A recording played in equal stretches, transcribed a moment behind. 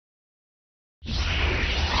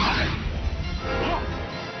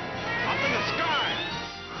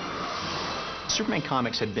Superman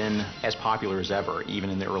comics had been as popular as ever, even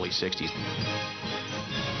in the early 60s.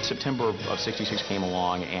 September of 66 came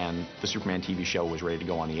along and the Superman TV show was ready to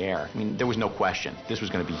go on the air. I mean, there was no question. This was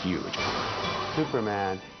going to be huge.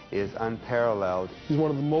 Superman is unparalleled. He's one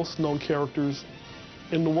of the most known characters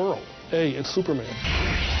in the world. Hey, it's Superman.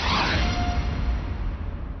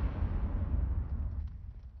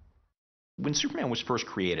 When Superman was first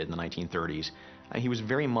created in the 1930s, he was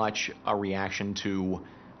very much a reaction to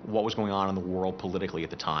what was going on in the world politically at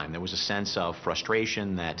the time. There was a sense of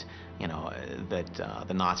frustration that,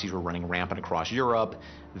 the Nazis were running rampant across Europe,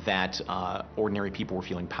 that ordinary people were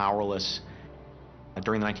feeling powerless.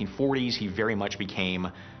 During the 1940s, he very much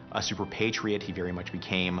became a super patriot. He very much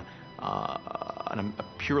became a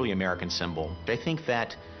purely American symbol. I think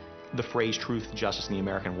that the phrase truth, justice, and the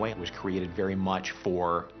American way was created very much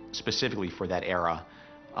specifically for that era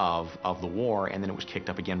of the war, and then it was kicked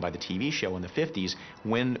up again by the TV show in the 50s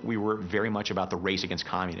when we were very much about the race against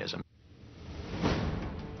communism.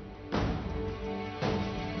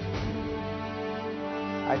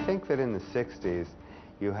 I think that in the 60s,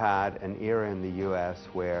 you had an era in the U.S.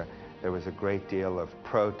 where there was a great deal of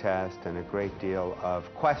protest and a great deal of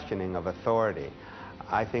questioning of authority.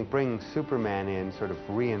 I think bringing Superman in sort of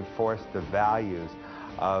reinforced the values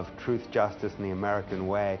of truth, justice, and the American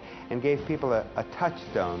way, and gave people a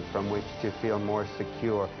touchstone from which to feel more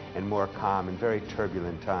secure and more calm in very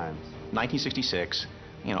turbulent times. 1966,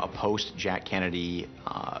 a post-Jack Kennedy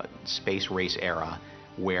space race era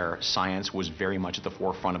where science was very much at the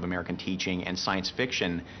forefront of American teaching and science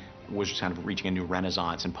fiction was kind of reaching a new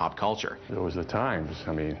renaissance in pop culture. There was the times.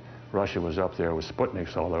 I mean, Russia was up there with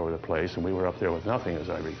Sputniks all over the place, and we were up there with nothing, as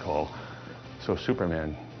I recall. So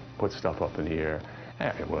Superman put stuff up in the air.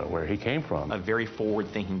 Where he came from. A very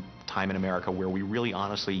forward-thinking time in America where we really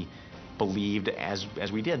honestly believed, as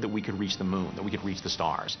we did, that we could reach the moon, that we could reach the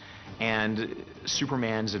stars. And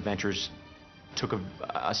Superman's adventures took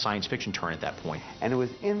a science fiction turn at that point. And it was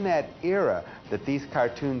in that era that these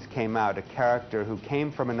cartoons came out, a character who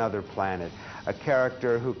came from another planet, a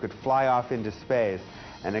character who could fly off into space,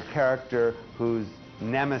 and a character whose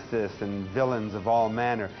nemesis and villains of all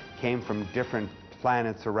manner came from different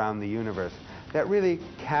planets around the universe. That really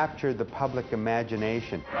captured the public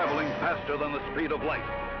imagination. Traveling faster than the speed of light,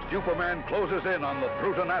 Superman closes in on the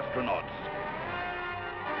Pluton astronauts.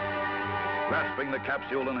 Grasping the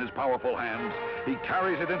capsule in his powerful hands, he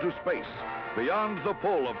carries it into space, beyond the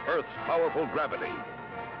pull of Earth's powerful gravity.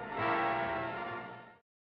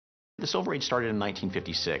 The Silver Age started in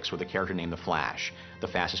 1956 with a character named the Flash, the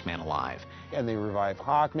fastest man alive. And they revived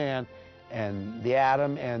Hawkman and the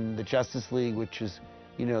Atom and the Justice League, which is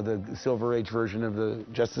the Silver Age version of the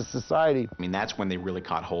Justice Society. I mean, that's when they really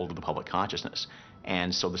caught hold of the public consciousness.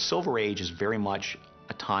 And so the Silver Age is very much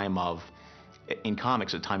a time of, in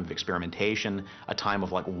comics, a time of experimentation, a time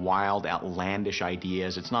of like wild, outlandish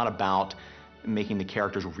ideas. It's not about making the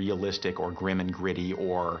characters realistic or grim and gritty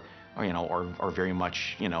or very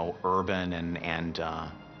much, urban and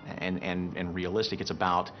realistic. It's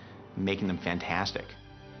about making them fantastic.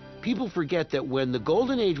 People forget that when the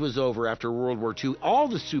Golden Age was over after World War II, all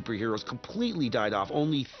the superheroes completely died off.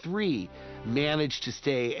 Only 3 managed to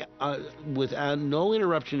stay with no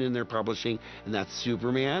interruption in their publishing, and that's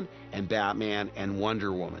Superman and Batman and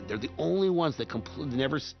Wonder Woman. They're the only ones that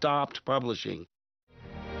never stopped publishing.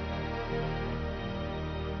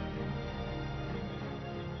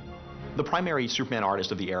 The primary Superman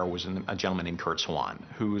artist of the era was a gentleman named Curt Swan,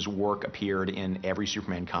 whose work appeared in every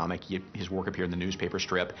Superman comic. His work appeared in the newspaper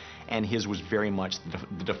strip, and his was very much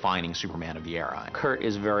the defining Superman of the era. Curt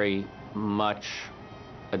is very much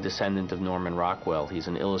a descendant of Norman Rockwell. He's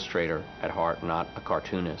an illustrator at heart, not a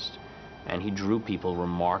cartoonist. And he drew people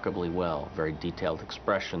remarkably well. Very detailed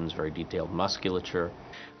expressions, very detailed musculature.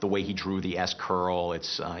 The way he drew the S-curl,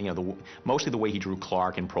 it's, mostly the way he drew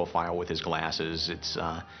Clark in profile with his glasses.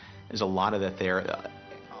 There's a lot of that there.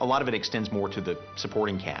 A lot of it extends more to the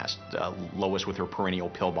supporting cast. Lois with her perennial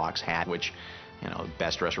pillbox hat, which,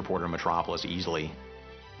 best dressed reporter in Metropolis easily.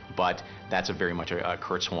 But that's very much a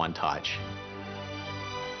Curt Swan touch.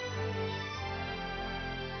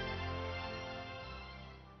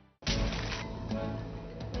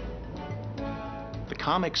 The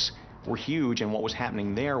comics were huge, and what was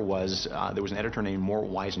happening there was an editor named Mort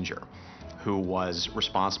Weisinger who was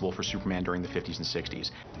responsible for Superman during the 50s and 60s.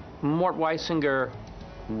 Mort Weisinger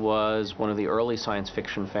was one of the early science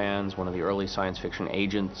fiction fans, one of the early science fiction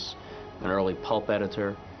agents, an early pulp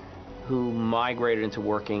editor, who migrated into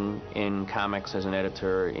working in comics as an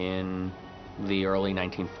editor in the early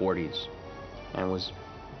 1940s and was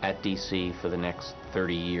at DC for the next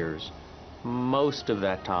 30 years. Most of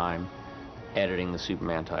that time editing the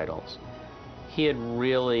Superman titles. he had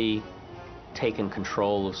really taken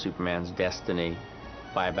control of Superman's destiny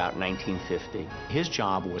by about 1950. His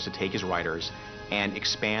job was to take his writers and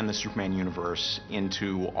expand the Superman universe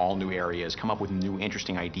into all new areas, come up with new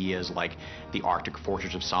interesting ideas like the Arctic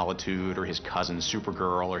Fortress of Solitude, or his cousin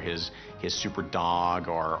Supergirl, or his super dog,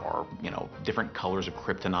 or you know, different colors of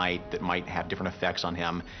kryptonite that might have different effects on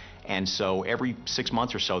him. And so every 6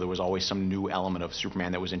 months or so, there was always some new element of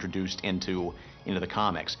Superman that was introduced into the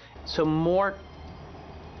comics. So Mort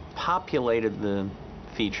populated the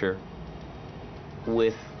feature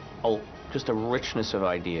with just a richness of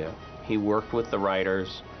idea. He worked with the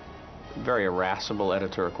writers, very irascible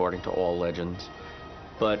editor according to all legends,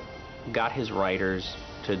 but got his writers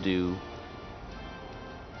to do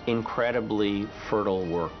incredibly fertile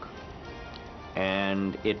work.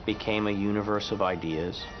 And it became a universe of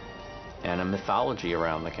ideas and a mythology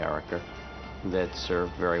around the character that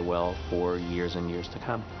served very well for years and years to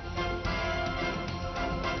come.